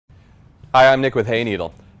Hi, I'm Nick with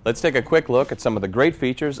Hayneedle. Let's take a quick look at some of the great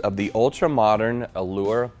features of the ultra-modern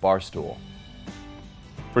Allure bar stool.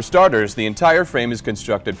 For starters, the entire frame is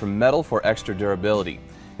constructed from metal for extra durability.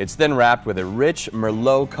 It's then wrapped with a rich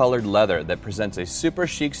Merlot-colored leather that presents a super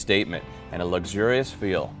chic statement and a luxurious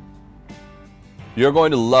feel. You're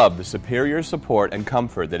going to love the superior support and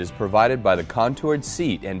comfort that is provided by the contoured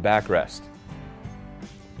seat and backrest.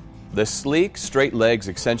 The sleek, straight legs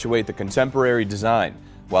accentuate the contemporary design,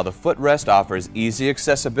 while the footrest offers easy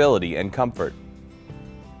accessibility and comfort.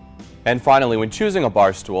 And finally, when choosing a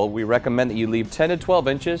bar stool, we recommend that you leave 10 to 12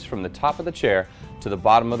 inches from the top of the chair to the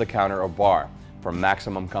bottom of the counter or bar for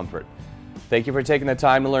maximum comfort. Thank you for taking the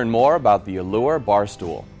time to learn more about the Allure bar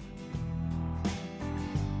stool.